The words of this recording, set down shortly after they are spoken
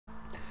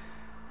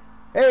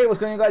Hey, what's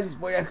going on, guys? It's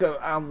Boy Echo,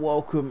 and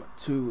welcome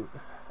to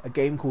a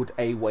game called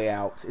A Way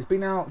Out. It's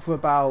been out for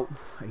about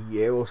a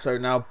year or so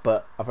now,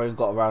 but I've only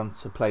got around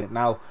to playing it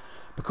now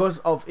because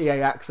of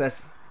EA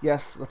Access.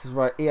 Yes, that is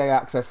right. EA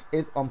Access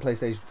is on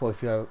PlayStation 4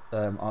 if you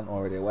aren't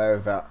already aware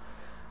of that.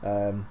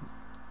 Um,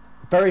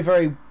 very,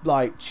 very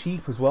like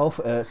cheap as well.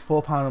 It's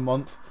 £4 a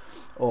month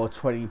or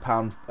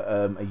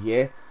 £20 a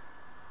year.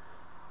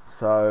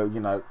 So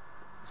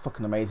it's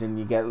fucking amazing.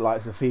 You get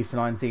likes of FIFA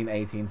 19,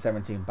 18,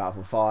 17,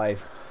 Battlefield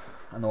 5,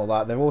 and all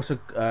that. They're also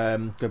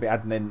going to be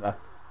adding in,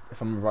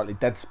 if I remember rightly,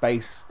 Dead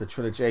Space, the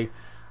trilogy,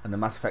 and the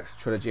Mass Effect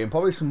trilogy, and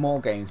probably some more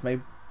games.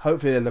 Maybe,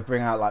 hopefully, they'll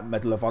bring out like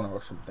Medal of Honor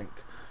or something.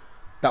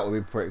 That would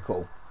be pretty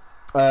cool.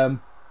 But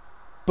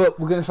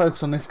we're going to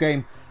focus on this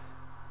game.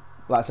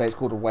 Like I say, it's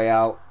called A Way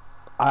Out.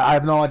 I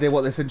have no idea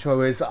what this intro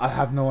is. I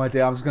have no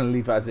idea. I'm just going to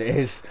leave it as it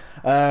is.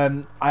 I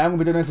am going to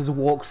be doing this as a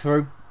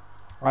walkthrough.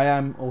 I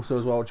am also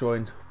as well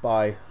joined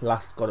by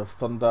Last God of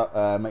Thunder.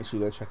 Make sure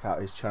you go check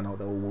out his channel.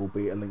 There will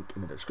be a link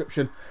in the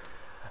description.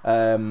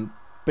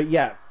 But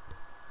yeah,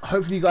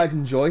 hopefully you guys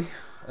enjoy.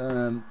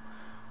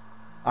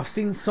 I've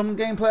seen some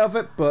gameplay of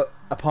it, but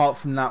apart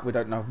from that, we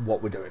don't know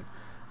what we're doing.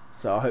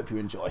 So I hope you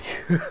enjoy.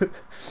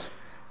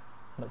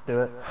 Let's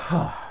do it.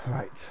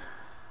 Right.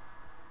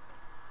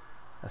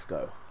 Let's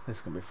go. This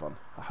is going to be fun.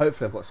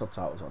 Hopefully I've got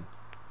subtitles on.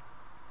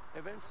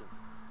 Hey Vincent,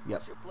 Yep.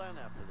 what's your plan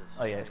after this?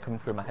 Oh yeah, it's coming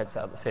through my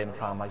headset at the same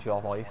time as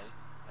your voice.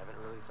 Haven't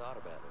really thought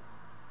about it.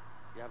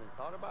 You haven't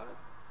thought about it?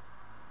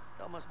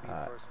 That must be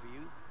a first for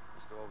you,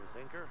 Mr.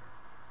 Overthinker.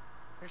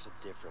 There's a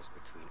difference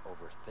between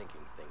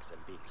overthinking things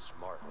and being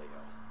smart, Leo.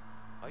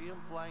 Are you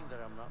implying that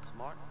I'm not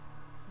smart?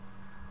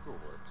 Your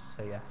words,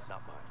 So yes.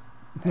 not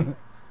mine.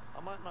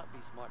 I might not be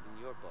smart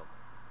in your book,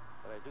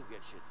 but I do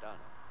get shit done.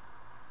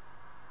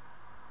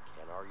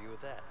 Can't argue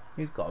with that.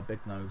 He's got a big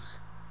nose.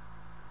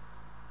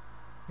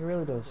 He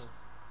really does.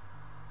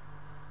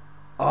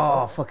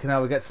 Oh, fucking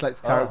hell, we get to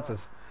select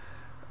characters.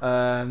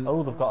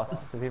 Oh,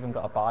 they've even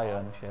got a bio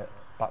and shit.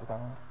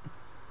 Background.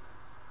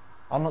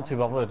 I'm not too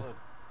bothered.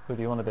 Who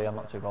do you want to be? I'm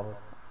not too bothered.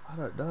 I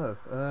don't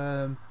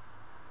know.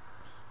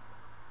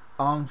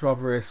 Armed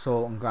robbery,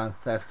 assault, and grand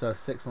theft. So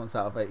 6 months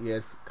out of 8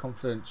 years.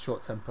 Confident,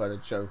 short-tempered, a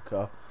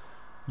joker.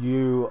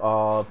 You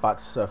are about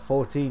to serve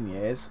 14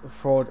 years.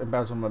 Fraud,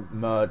 embezzlement,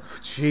 murder.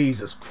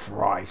 Jesus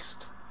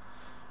Christ!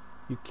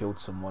 You killed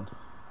someone,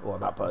 or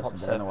that I'm about person to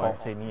did serve anyway.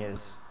 14 years.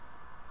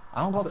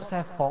 I'm about to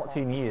serve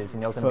 14 years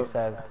and you're going to be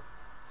served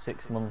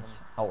 6 months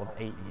out of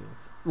 8 years.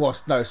 Well,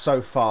 no.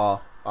 So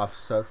far, I've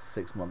served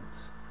 6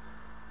 months.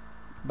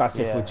 That's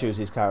if we Yeah. choose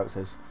these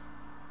characters.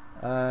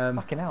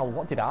 Fucking hell,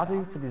 what did I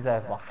do to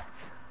deserve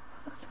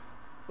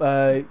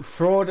that?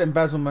 Fraud,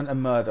 embezzlement,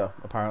 and murder,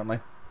 apparently.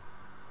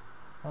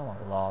 Oh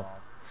my lord.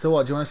 So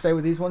what, do you want to stay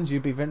with these ones?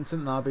 You be Vincent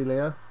and I'll be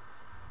Leo?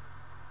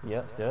 Yeah,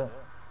 let's do it.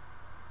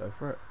 Go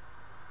for it.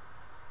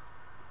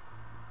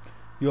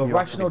 Your You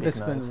want rational to be big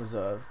discipline nose?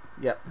 reserved.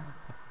 Yep.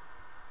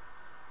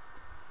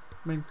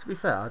 I mean, to be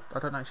fair, I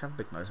don't actually have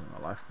a big nose in my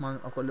life.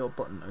 I've got a little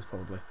button nose,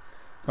 probably.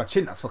 It's my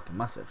chin that's fucking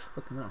massive.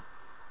 Fucking hell.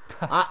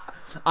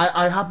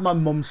 I have my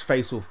mum's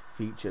facial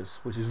features,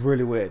 which is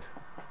really weird.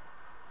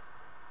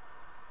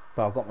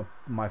 But I've got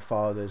my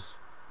father's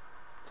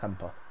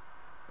temper.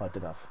 But I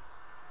did have.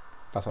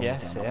 That's what Yeah, I'm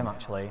saying. same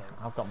actually.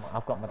 I've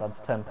got my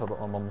dad's temper, but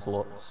my mum's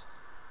looks.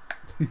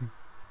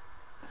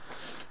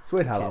 It's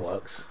weird how that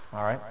works.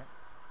 All right.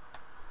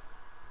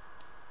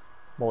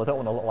 Well, I don't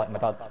want to look like my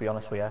dad, to be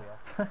honest with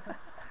you.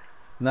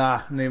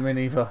 Nah, me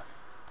neither.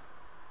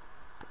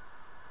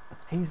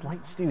 He's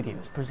Light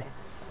Studios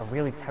presents a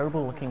really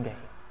terrible looking game.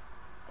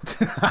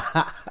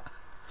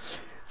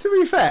 To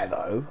be fair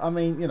though, I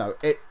mean,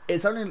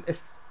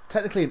 it's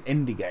technically an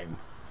indie game.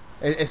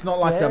 It's not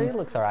like Yeah, it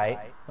looks alright.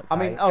 I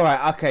mean,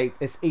 alright, okay,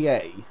 it's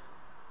EA.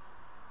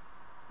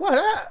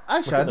 Well,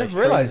 actually, I never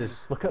realised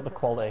this. Look at the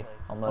quality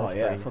on those Oh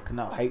yeah, trees. fucking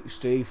hell,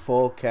 HD,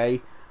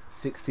 4K,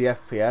 60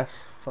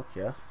 FPS. Fuck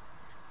yeah.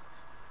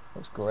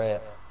 Looks great.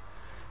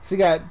 So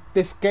yeah,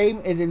 this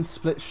game is in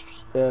split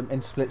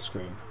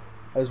screen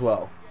as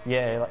well.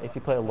 Yeah, like if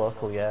you play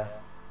local, yeah.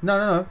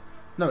 No,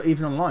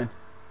 even online.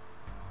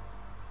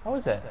 How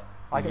is it?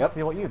 I get Yep. to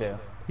see what you do.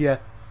 Yeah.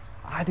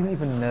 I didn't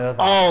even know that.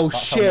 Oh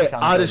That's how shit! much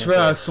I'm I just going into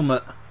realised it.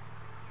 something.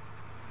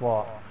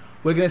 What?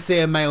 We're gonna see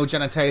a male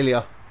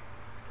genitalia.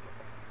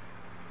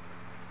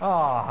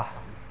 Ah,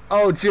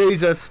 Oh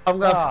Jesus! I'm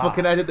gonna have to Ah.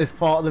 fucking edit this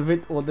part of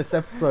the or this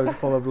episode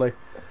probably.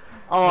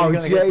 Oh you're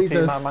gonna get to see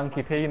Jesus! my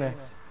manky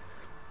penis.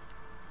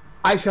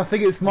 Actually, I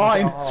think it's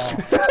mine. Oh.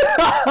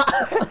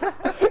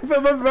 If I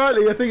remember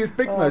rightly, I think it's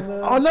Big Nose.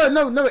 no. Oh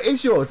no! It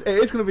is yours. It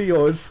is gonna be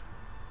yours.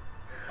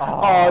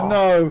 Oh,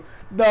 Oh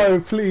no!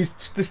 Please,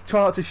 just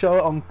try not to show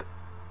it on.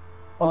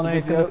 Oh no,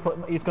 the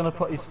video. he's gonna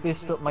put his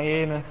fist up my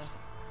anus.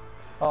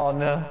 Oh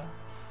no.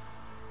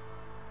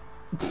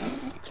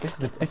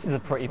 This is a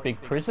pretty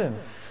big prison.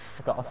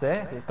 I've got to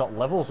say, it's got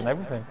levels and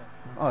everything.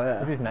 Oh yeah.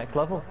 This is next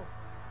level.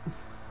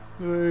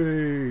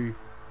 Hey.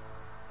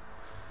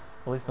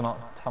 At least they're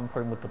not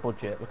tampering with the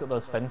budget. Look at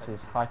those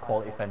fences, high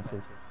quality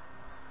fences.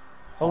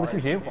 Oh, this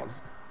is you.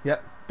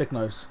 Yep, Big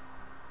Nose.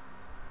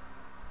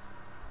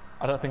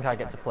 I don't think I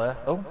get to play.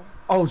 Oh.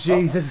 Oh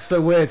jeez, this is so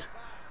weird.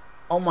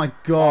 Oh my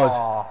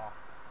god.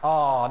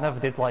 Oh, I never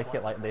did like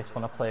it like this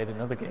when I played in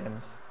other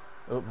games.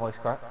 Oh, voice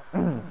crack.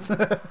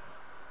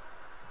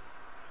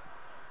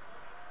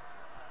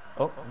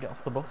 Oh, get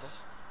off the bus.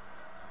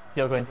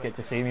 You're going to get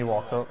to see me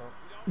walk up.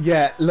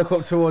 Yeah, look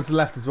up towards the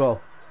left as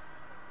well.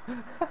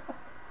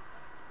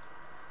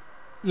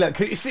 Look,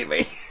 can you see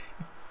me?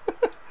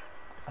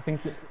 I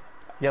think,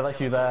 yeah, that's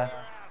you there.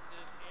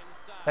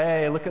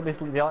 Hey, look at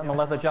this, you like my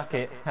leather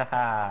jacket?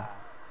 Haha.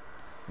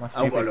 My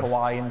stupid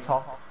Hawaiian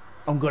top.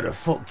 I'm gonna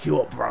fuck you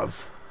up, bruv.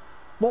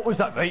 What was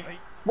that, mate?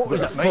 What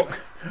was that, mate?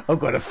 I'm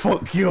gonna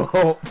fuck you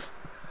up.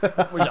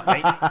 What was that,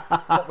 mate?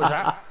 What was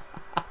that?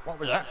 What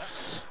was that?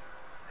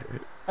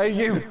 Hey,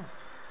 you!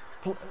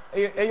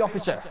 Hey,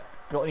 officer!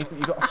 You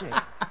got a shit?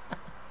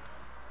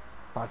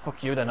 Right,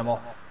 fuck you then, I'm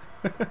off.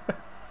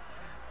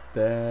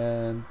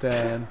 Dun,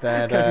 dun,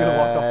 dun, Because you're gonna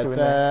walk off doing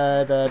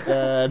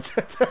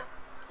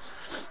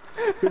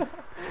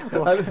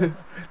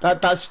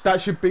this.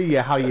 that should be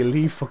how you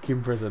leave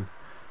fucking prison.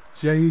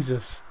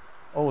 Jesus.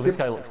 Oh, this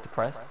guy looks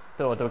depressed.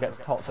 Though I don't get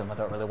to talk to him, I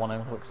don't really want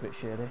him. Looks a bit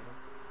shady.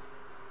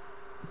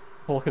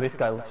 Oh, look at this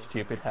guy with a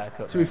stupid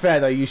haircut. To be fair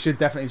though, you should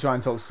definitely try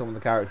and talk to some of the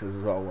characters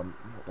as well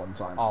one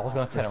time. Oh, I was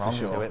going to turn around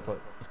and do it, but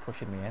he's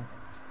pushing me in.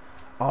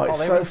 Oh,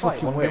 it's so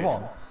fucking weird.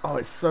 Oh,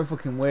 it's so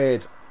fucking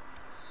weird.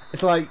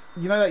 It's like,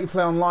 you know that you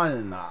play online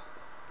and that,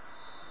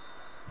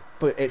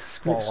 but it's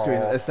split screen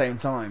at the same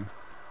time.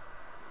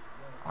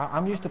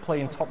 I'm used to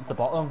playing top to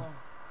bottom.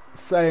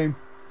 Same.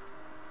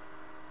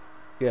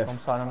 Yeah. I'm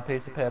signing a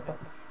piece of paper.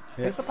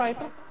 Yeah. Piece of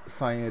paper.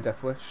 Signing a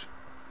death wish.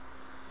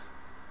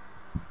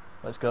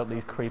 Let's go up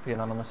these creepy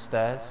anonymous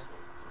stairs.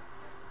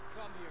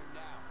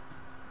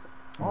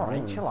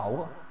 Alright, chill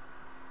out.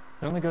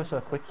 They only go so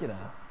quick, you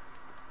know.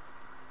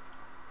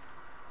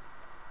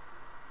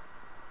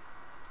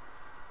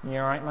 You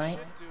alright, mate?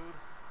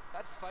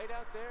 That fight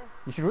out there?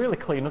 You should really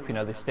clean up, you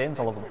know, there's stains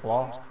all over the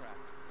floor.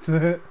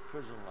 Prison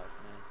life,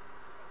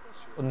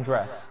 man.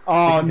 Undress.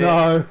 Oh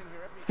no!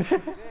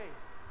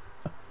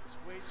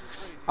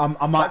 I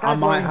That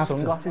might have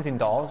sunglasses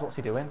indoors. What's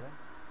he doing?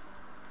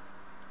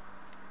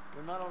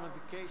 We're not on a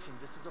vacation.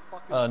 This is a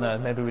fucking. Oh no,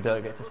 maybe we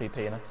don't get to see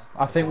penis.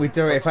 I think we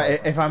do it.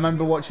 If I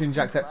remember watching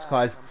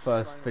Jacksepticeye's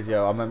first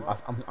video,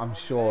 I'm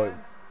sure it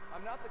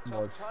I'm not the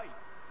tough was. type.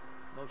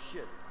 No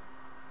shit.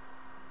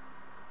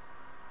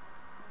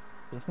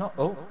 It's not.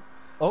 Oh.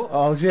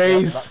 Oh Yep,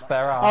 jeez! that's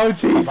bare ass. Oh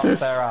Jesus!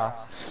 That's bare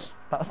ass.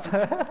 That's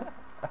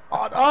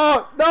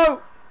Oh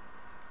no!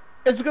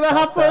 It's gonna bare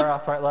happen!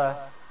 ass right there.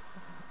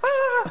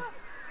 Ah,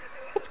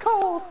 it's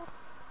cold.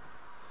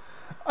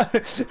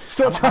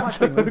 Stop trying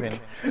to look. Moving.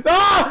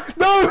 Ah!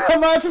 No! I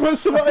might have to put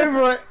something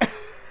over it.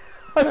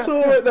 I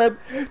saw it then.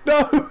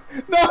 No!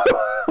 No!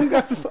 I'm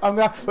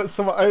gonna have to put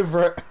something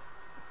over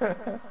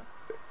it.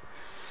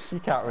 You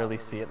can't really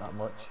see it that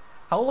much.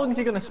 How long is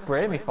he gonna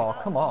spray me for?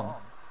 Come on.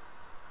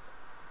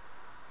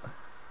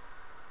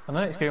 I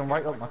know it's going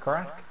right up my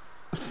crack.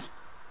 Hey,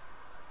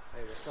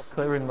 what's up?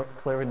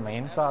 Clearing my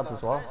insides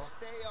as well. Best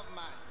day of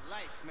my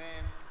life,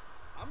 man.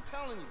 I'm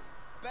telling you,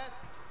 best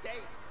day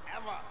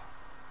ever.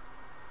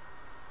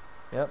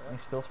 Yep,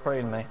 he's still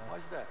spraying me.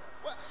 Why's that?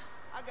 What?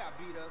 I got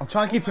beat up. I'm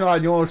trying to keep an eye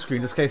on your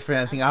screen just in case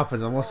anything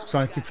happens. I'm also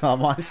trying to keep an eye on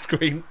my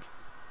screen.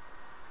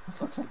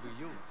 Sucks to be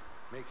you.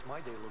 Makes my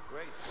day look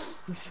great.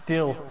 He's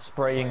still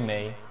spraying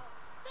me.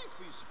 Thanks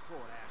for your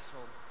support,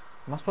 asshole.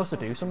 Am I supposed to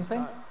do something?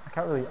 I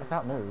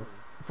can't move.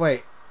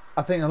 Wait,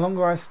 I think the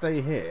longer I stay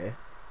here,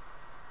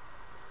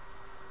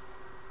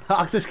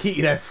 I'll just keep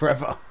you there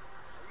forever. Are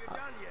you done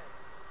yet?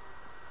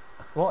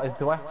 What,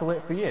 do I have to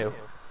wait for you?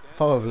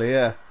 Probably,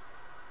 yeah.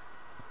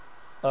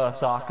 Oh,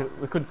 so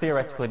we could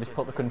theoretically just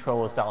put the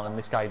controllers down and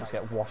this guy just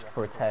get washed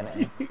for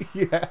eternity.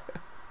 Yeah.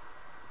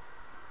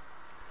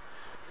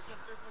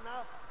 Isn't this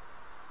enough?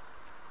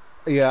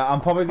 Yeah,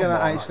 I'm probably gonna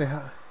on. actually.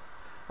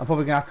 I'm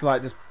probably gonna have to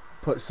like just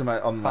put some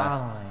on there,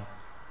 Finally.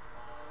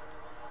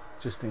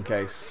 just in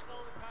case.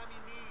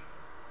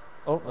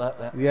 Oh,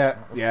 there. Yeah,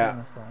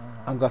 yeah.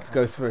 I'm gonna have to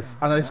go through this.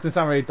 I know it's gonna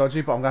sound really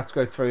dodgy, but I'm gonna have to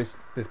go through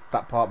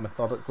that part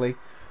methodically,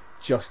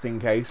 just in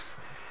case.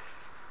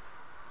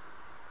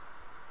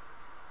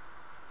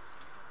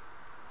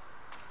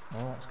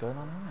 Oh, what's going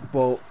on here?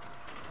 Well,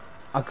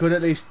 I could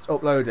at least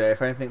upload it.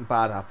 If anything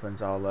bad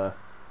happens, I'll.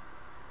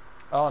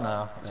 Oh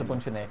no, it's a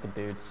bunch of naked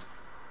dudes.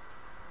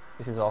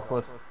 This is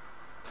awkward.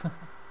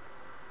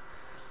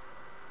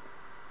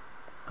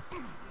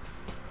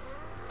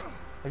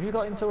 Have you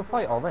got into a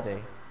fight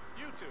already?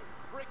 You two,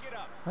 break it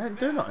up. I didn't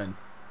do nothing.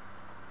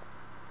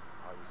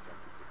 Are we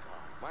senses of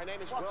gods? My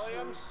name is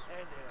Williams,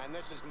 and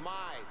this is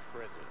my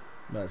prison.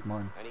 No, it's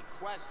mine. Any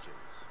questions?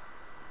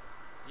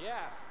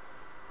 Yeah.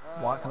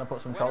 Why can't I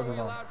put some when are trousers we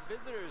on? allowed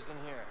visitors in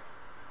here?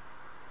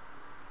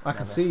 I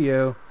can Never. see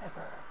you.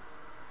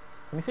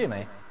 Can you see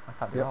me? I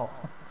can't get Yep. out.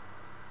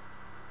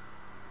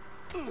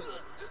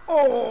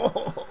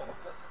 Oh!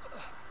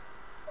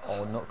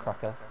 Oh,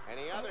 nutcracker.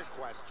 Any other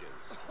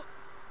questions?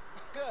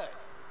 Good.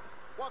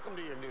 Welcome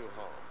to your new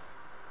home.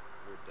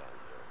 We're done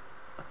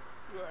here.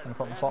 And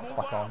put my socks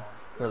back on.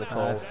 Really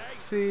cold.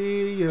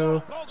 See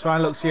you. Try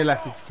and look to your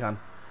left if you can.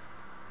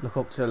 Look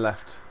up to the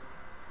left.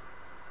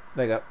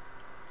 There you go.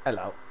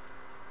 Hello.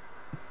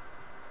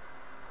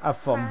 Have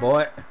fun,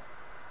 boy.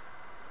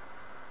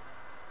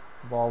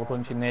 While a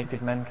bunch of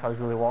naked men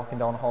casually walking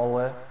down a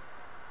hallway.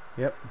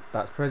 Yep,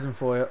 that's prison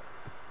for you.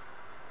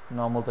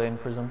 Normal day in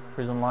prison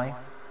life.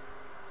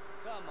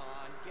 Come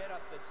on, get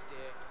up the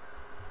stairs.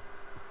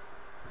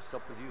 What's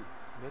up with you?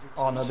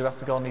 Oh no, do we have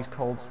to go on these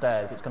cold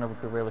stairs? It's going to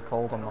be really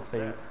cold on my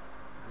feet.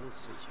 He'll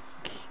set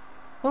you free.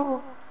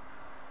 Oh.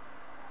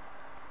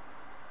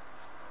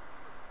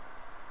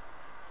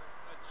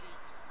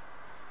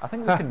 I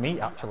think we can meet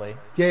actually.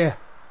 Yeah.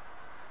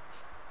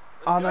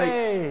 Oh no.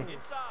 Hey!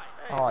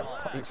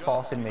 Oh, it's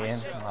forcing me in.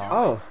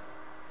 Oh.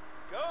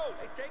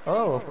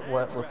 Oh,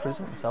 we're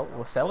prison,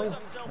 we're selling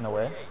in a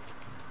way.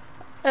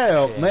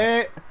 Help, Yeah.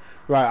 mate.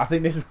 Right, I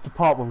think this is the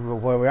part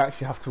where we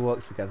actually have to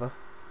work together.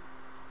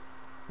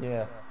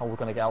 Yeah, oh, we're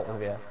gonna get out of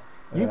here.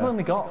 You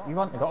haven't got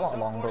that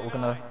long, but we're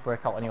gonna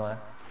break out anyway.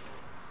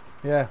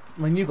 Yeah,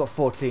 I mean, you got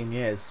 14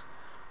 years.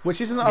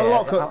 Which isn't a Yeah,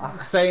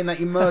 lot saying that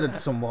you murdered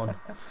someone.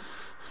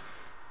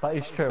 That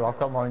is true, I've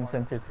got more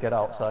incentive to get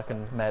out so I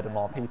can murder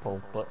more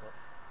people, but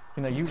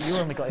you know, you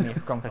only got any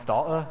Grand Theft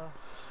Auto.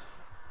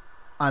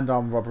 And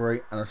armed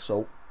robbery and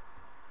assault.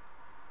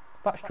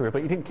 That's true,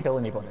 but you didn't kill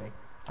anybody.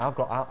 I've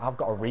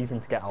got a reason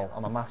to get out.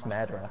 I'm a mass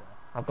murderer.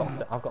 I've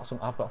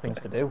got things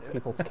to do,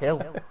 people to kill.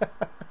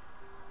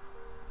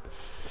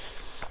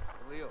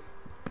 Leo,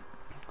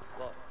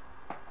 What?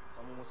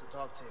 someone wants to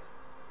talk to you.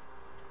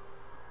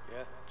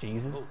 Yeah?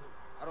 Jesus.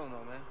 I don't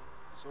know, man.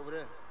 It's over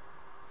there.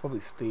 Probably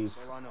Steve.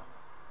 That's all I know.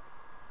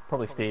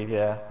 Probably Steve,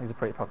 yeah. He's a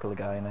pretty popular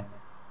guy, isn't he?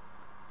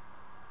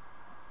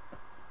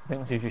 I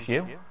think this is just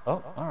you.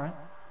 Oh, alright.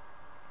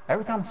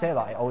 Every time I say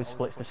that, it always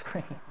splits the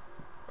screen.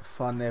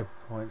 Fun near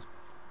points.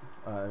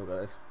 There we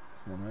go. This.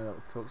 Someone there that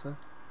we can talk to.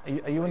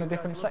 Are you in a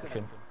different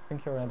section? I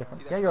think you're in a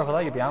different... Yeah, you're over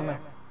there, you're behind me.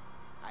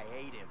 I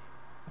hate him.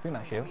 I think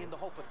that's you. Me in the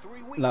hole for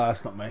 3 weeks. No,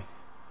 that's not me. I'm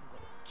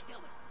gonna kill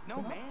him.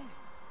 No, man.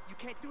 You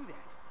can't do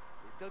that.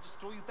 They'll just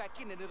throw you back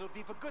in and it'll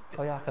be for good this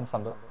Oh yeah, I time. can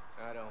stand up.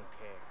 I don't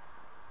care.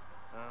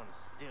 I'm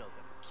still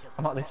gonna kill him.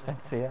 I'm at this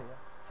fence here.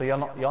 So you're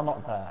not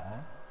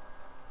there.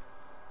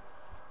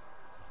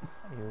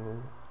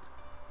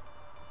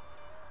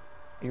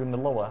 Are you in the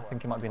lower? I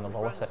think you might be in the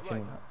lower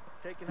section.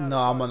 No,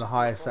 I'm on the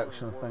higher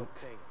section, I think.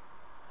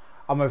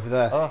 I'm over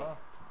there. Oh,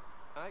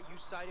 You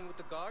siding with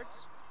the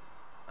guards?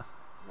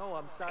 No,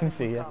 I'm can siding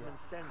see with ya. common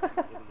sense, you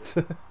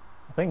idiot.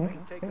 I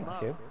think Take him that's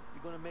out. you.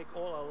 You're gonna make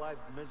all our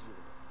lives miserable.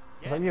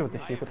 Is that you with the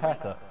stupid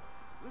haircut?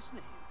 Listen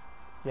to him.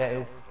 Yeah, it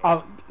is.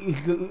 Oh,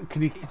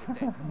 can you?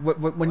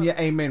 When you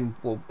aim in,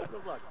 well, Good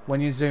luck, man.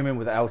 when you zoom in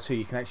with the L2,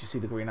 you can actually see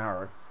the green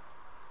arrow.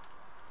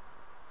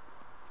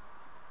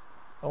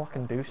 Oh, I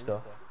can do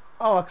stuff.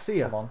 Oh, I can see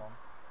Come you. on.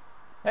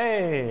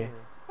 Hey!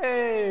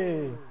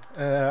 Hey!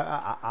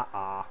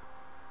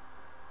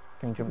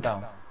 Can you jump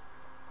down?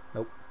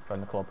 Nope. Join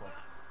the club.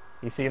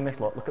 You seeing this?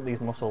 Look at these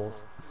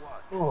muscles.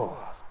 Oh.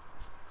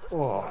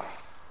 Oh.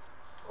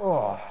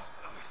 Oh.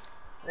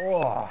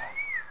 Oh.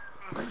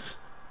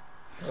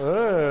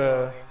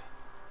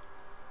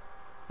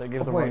 Don't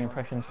give the wait. wrong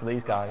impressions to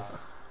these guys.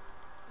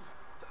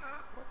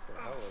 What the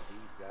hell are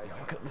these guys?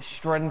 Look at the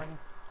strength.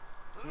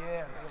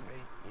 Yeah, look at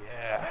me.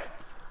 Yeah.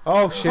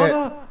 Oh shit!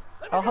 Oh, no.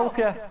 I'll help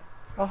you.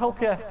 I'll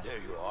help you. There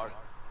you are.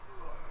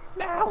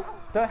 No!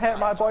 Don't hurt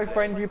my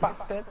boyfriend, you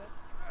bastards.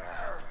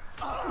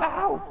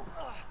 No!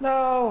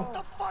 No! What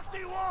the fuck do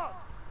you want?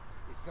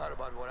 It's not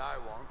about what I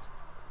want.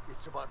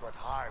 It's about what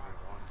Harvey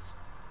wants.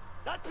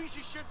 That piece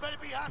of shit better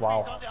be happy Wow.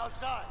 he's on the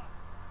outside.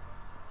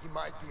 He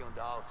might be on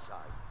the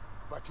outside,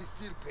 but he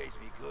still pays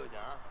me good,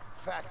 huh?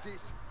 Fact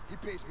is, he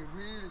pays me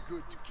really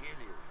good to kill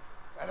you.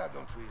 And I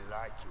don't really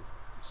like you.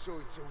 So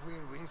it's a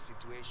win-win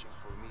situation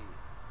for me.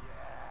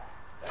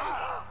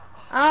 Yeah.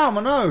 Ow,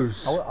 my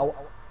nose!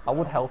 I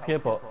would help you,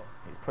 but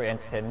it's pretty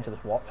entertaining to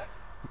just watch.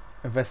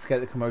 Investigate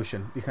the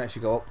commotion. You can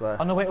actually go up there.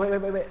 Oh no, wait,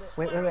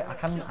 I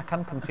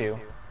can come to you.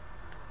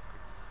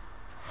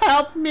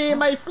 Help me,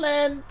 my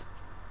friend!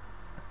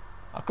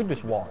 I could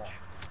just watch.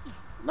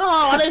 No,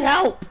 I need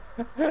help!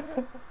 Fuck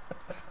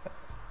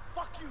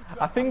you,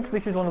 I think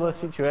this is one of those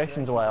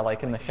situations where,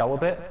 like in the shower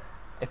bit,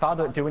 if I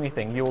don't do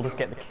anything, you'll just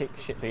get the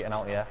shit beaten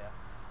out of you.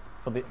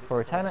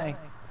 For eternity.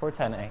 For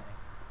eternity.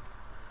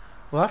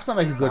 Well, that's not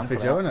making a good I'm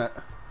video, coming isn't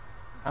it?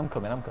 I'm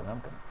coming.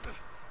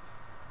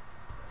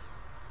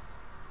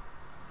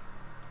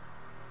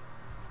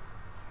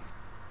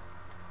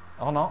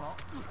 Or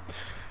not.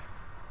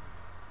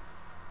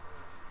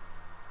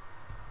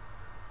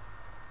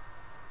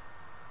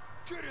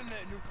 Get in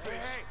there, new fish.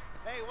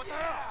 Hey, what the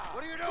hell?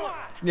 What are you doing?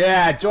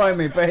 Yeah, join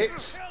me,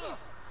 bitch!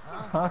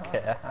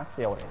 Okay, I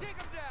see how it is.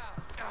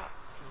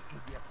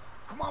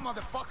 Come on,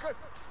 motherfucker.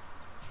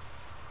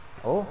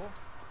 Oh.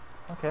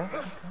 Okay.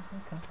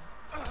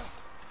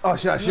 Oh,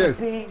 shit, I shoot!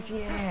 Bitch,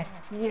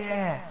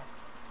 yeah.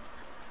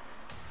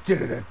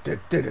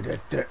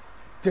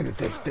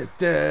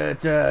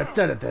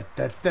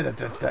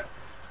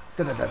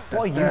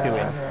 What are you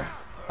doing?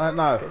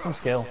 No. Get some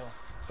skill.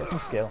 Get some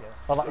skill.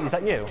 Oh, is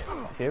that you?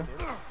 That's you.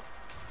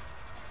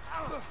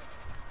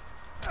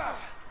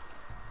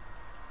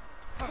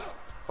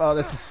 Oh,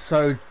 this is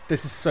so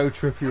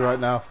trippy right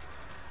now.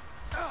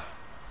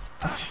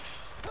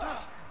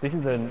 This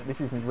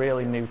is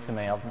really new to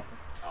me.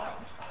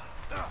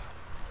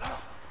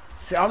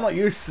 See, I'm not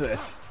used to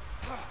this.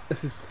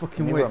 This is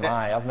fucking Neither weird. am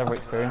I. I've never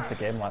experienced a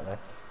game like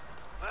this.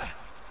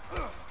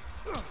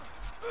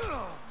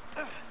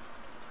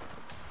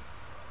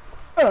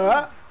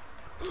 Oh,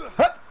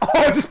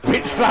 I just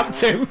bitch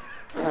slapped him.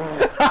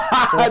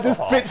 I just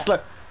bitch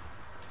slapped.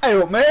 Hey,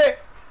 what, mate?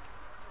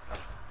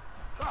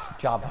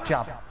 Jab,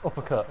 jab,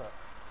 uppercut.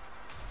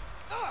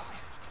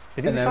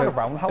 Did he And just then try to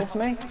roundhouse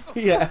me?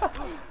 Yeah.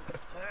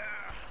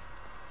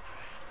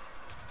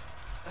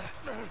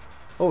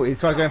 Oh, he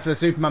tried going for the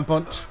Superman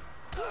punch.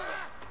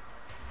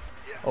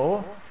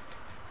 Oh.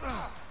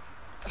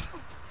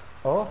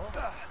 Oh.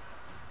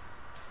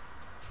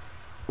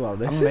 Well,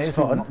 this is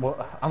fun.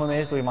 I'm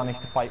amazed we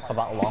managed to fight for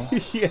that long.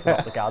 Yeah.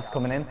 Without the guards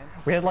coming in.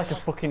 We had like a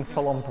fucking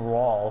full-on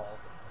brawl.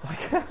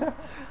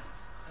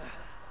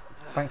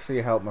 Thanks for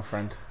your help, my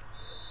friend.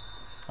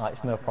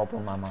 It's no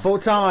problem, my man. Full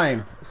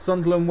time.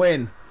 Sunderland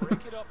win.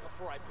 Break it up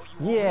before I put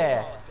you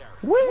Yeah. on solitary.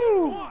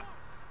 Woo!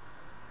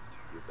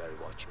 You better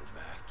watch your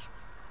back.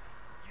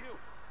 You.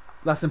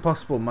 That's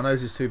impossible. My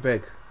nose is too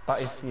big. That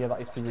is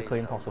physically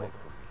impossible. Away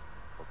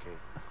from me,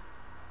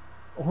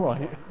 okay?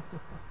 Alright.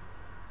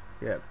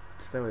 Yeah,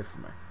 stay away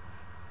from me.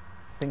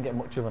 Didn't get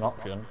much of an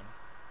option.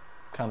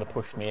 Kind of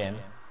pushed me in.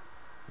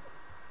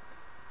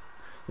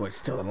 Well, it's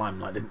still the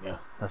limelight, didn't you?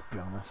 Let's be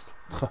honest.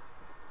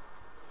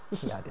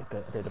 Yeah, I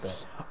did a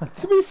bit.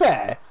 To be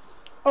fair,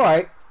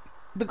 alright,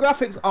 the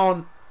graphics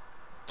aren't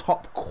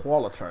top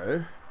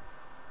quality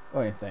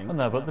or anything. Oh,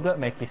 no, but they don't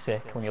make you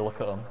sick when you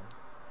look at them.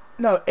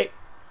 No, it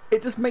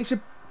just makes you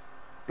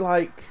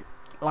like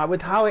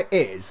with how it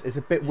is, it's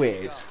a bit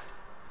weird.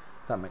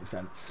 That makes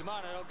sense. Come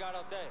on, I don't got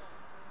all day.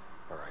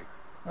 All right.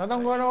 I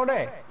don't go all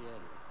day.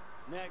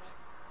 Yeah. Next.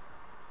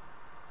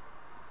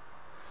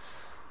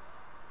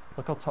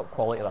 Look how top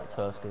quality that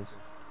toast is.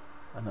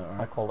 I know, High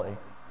right? quality.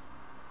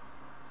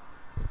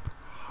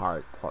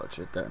 High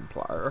quality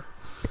gameplay.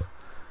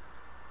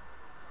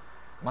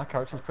 My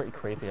character's pretty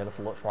creepy. It just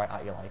looks right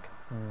at you like.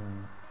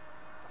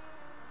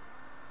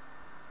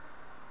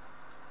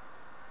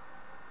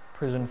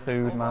 Prison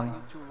food, man.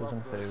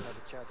 Prison food.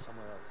 Chat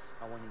somewhere else.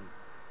 I want to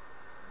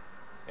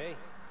eat. Hey,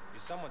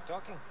 is someone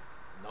talking?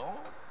 No?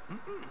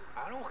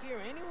 I don't hear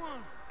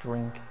anyone.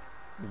 Drink.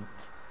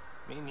 Eat.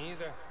 Me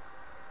neither.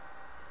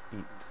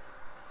 Eat.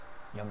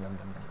 Yum yum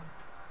yum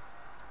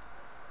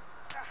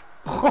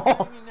yum.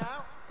 Hear me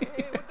now?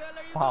 Hey, what the hell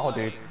are you Wow,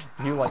 dude.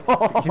 You like.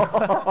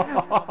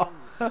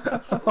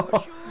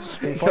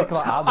 It's like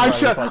that ad where I'm it's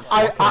sure like I'm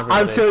slapping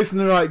everybody. choosing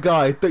the right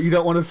guy. That you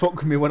don't want to fuck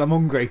with me when I'm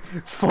hungry.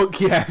 Fuck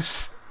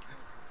yes.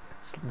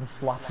 The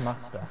slap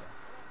master.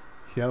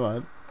 Yeah,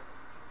 man.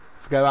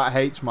 Forget about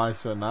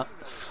H-Meister and that.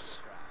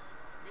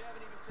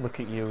 Look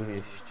at you with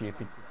your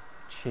stupid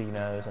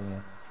chinos and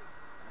your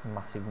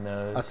massive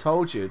nose. I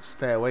told you to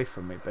stay away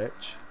from me,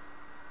 bitch.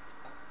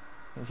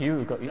 It's you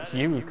who's coming to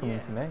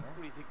me. What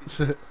do you think this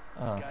is?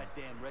 Oh.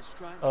 Goddamn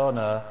restaurant? Oh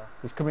no,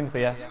 he's coming for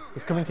you.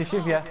 He's coming to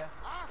shiv you. Lay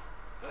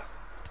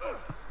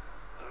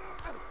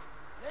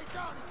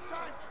down, it's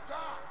time to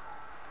die.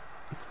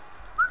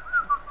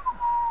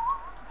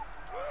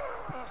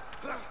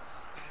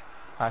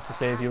 I have to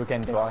save you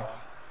again, do I?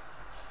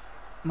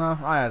 No,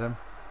 I had him.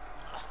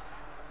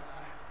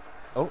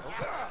 Oh,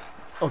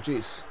 Oh,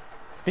 jeez.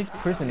 this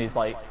prison is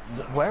like,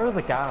 where are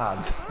the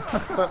guards?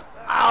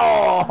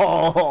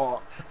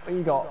 Ow! What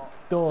you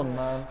got done,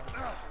 man?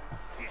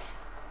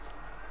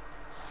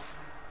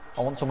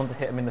 I want someone to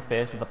hit him in the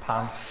face with a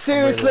pan.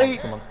 Seriously? I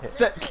really want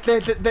someone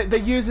to hit. They're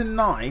using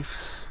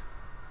knives.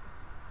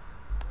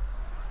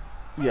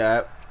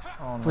 Yeah,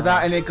 Oh, no.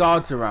 without any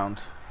guards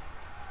around.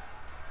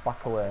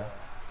 Back away.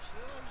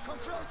 Come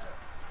closer.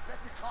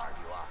 Let me carve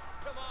you up.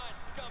 Come on,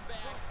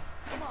 scumbag.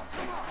 Come on,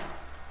 come on.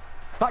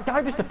 That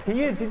guy just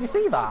appeared. Did you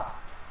see that?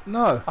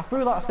 No. I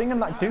threw that thing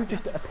and that dude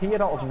just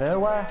appeared out of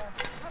nowhere.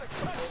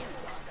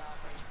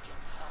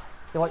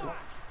 He like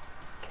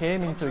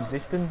came into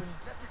existence.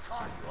 Let me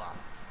carve you up.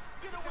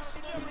 You know what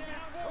she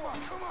come on,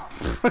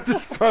 come on.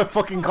 Just throw a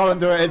fucking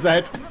colander at his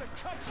head.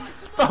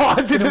 Oh,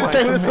 I did the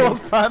same with the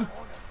saucepan.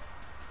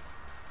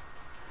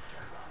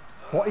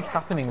 What is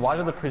happening? Why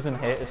do the prison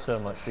hate us so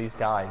much, these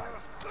guys?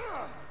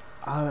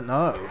 I don't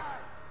know.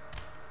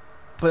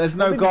 But there's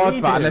no What did guards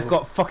we back and do? they've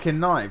got fucking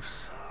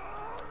knives.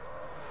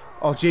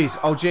 Oh jeez,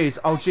 oh jeez,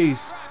 oh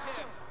jeez.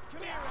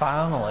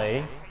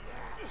 Finally.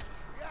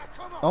 Yeah,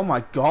 come on. Oh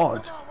my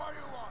god. Come on, what do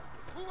you want?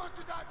 Who wants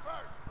to die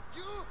first?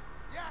 You?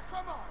 Yeah,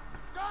 come on.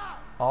 Die.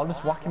 I'll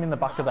just whack him in the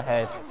back of the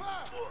head. First.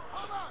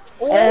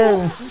 Come on.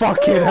 Oh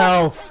fucking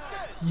hell.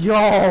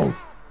 Yo.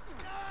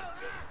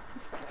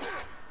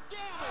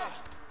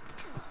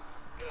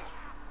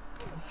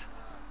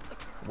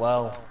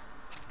 Well,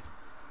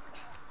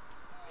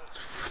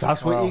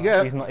 That's what well, you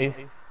get.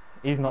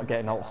 he's not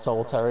getting out of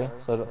solitary,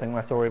 so I don't think we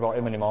have to worry about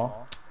him anymore.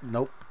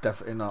 Nope.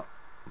 definitely not.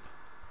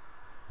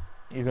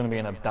 He's going to be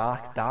in a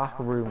dark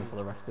room for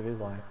the rest of his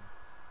life.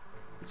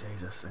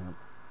 Jesus. Hang on.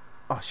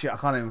 Oh shit! I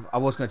can't even. I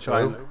was going to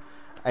try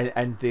and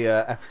end the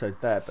episode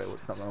there, but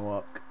it's not going to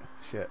work.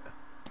 Shit.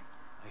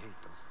 I hate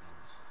those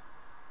things.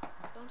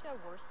 Don't you have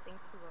worse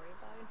things to worry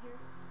about in here?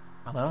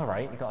 I know,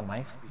 right? You got a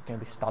knife. You're going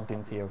to be stabbed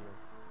into your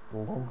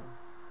lung.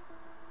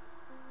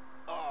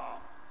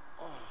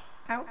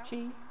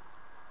 Ouchie.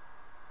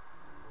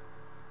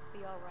 Be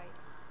alright.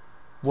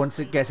 Once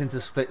it gets into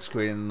split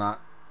screen and that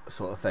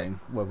sort of thing,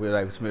 where we're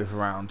able to move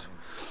around,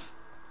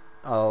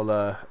 I'll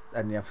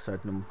end the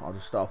episode and I'll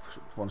just stop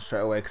one straight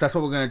away. Because that's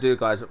what we're going to do,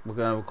 guys. We're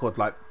going to record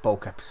like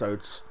bulk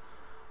episodes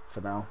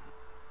for now.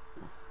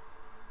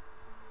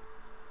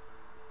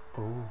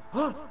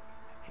 Oh.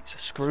 It's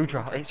a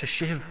screwdriver. It's a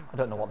shiv. I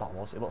don't know what that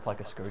was. It looked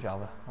like a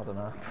screwdriver. I don't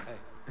know. Hey,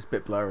 It's a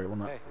bit blurry,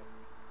 wasn't it? hey.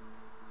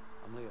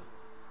 I'm Leo.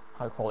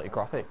 High quality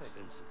graphics.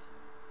 Vincent.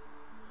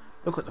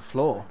 Look at the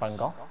floor. Van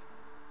Gogh.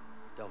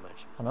 Don't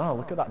mention I it. know.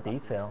 Look at that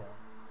detail.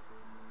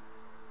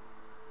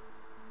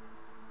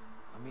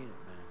 I mean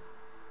it, man.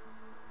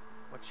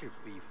 What's your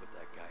beef with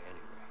that guy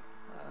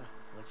anyway?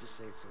 Let's just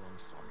say it's a long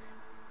story.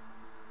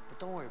 But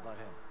don't worry about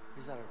him.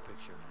 He's out of the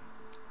picture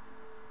now.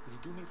 Could you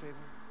do me a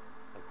favor?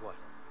 Like what?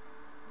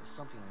 There's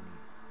something I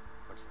need.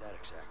 What's that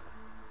exactly?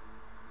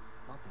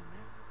 Nothing,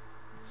 man.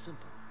 It's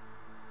simple.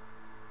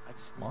 I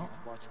just need What? you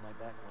to watch my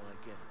back while I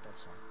get it,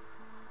 that's all.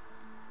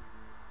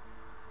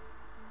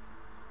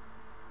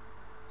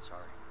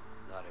 Sorry,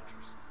 not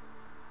interested.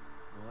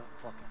 You know what?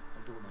 Fuck it.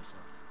 I'll do it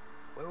myself.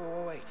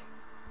 Wait.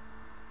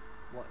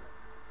 What?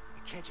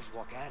 You can't just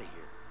walk out of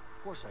here.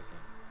 Of course I can.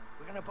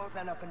 We're gonna both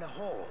end up in the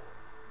hole.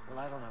 Well,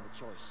 I don't have a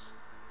choice.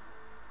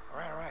 All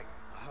right.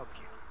 I'll help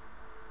you.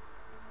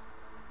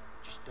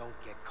 Just don't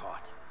get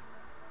caught.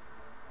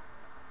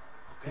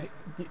 Okay?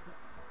 Do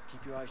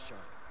Keep your eyes sharp.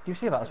 you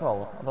see that as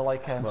well? Are the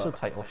like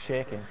subtitles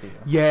shaking to you?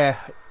 Yeah,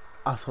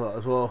 I saw that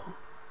as well.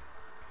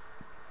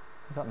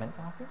 Is that meant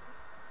to happen?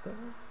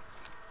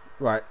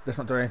 Right, let's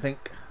not do anything.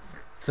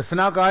 So for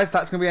now, guys,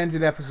 that's going to be the end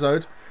of the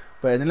episode.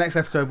 But in the next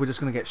episode, we're just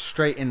going to get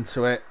straight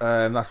into it.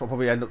 That's what I'll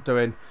probably end up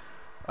doing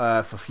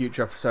for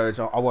future episodes.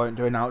 I won't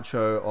do an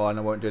outro or I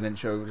won't do an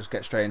intro. We'll just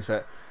get straight into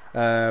it.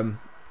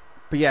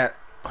 But yeah,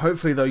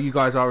 hopefully, though, you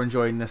guys are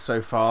enjoying this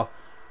so far.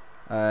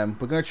 We're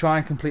going to try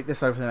and complete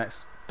this over the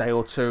next day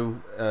or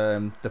two.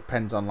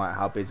 Depends on like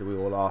how busy we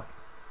all are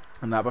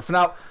and that. But for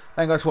now,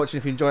 thank you guys for watching.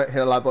 If you enjoyed it, hit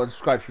the like button,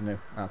 subscribe if you're new,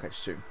 and I'll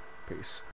catch you soon. Peace.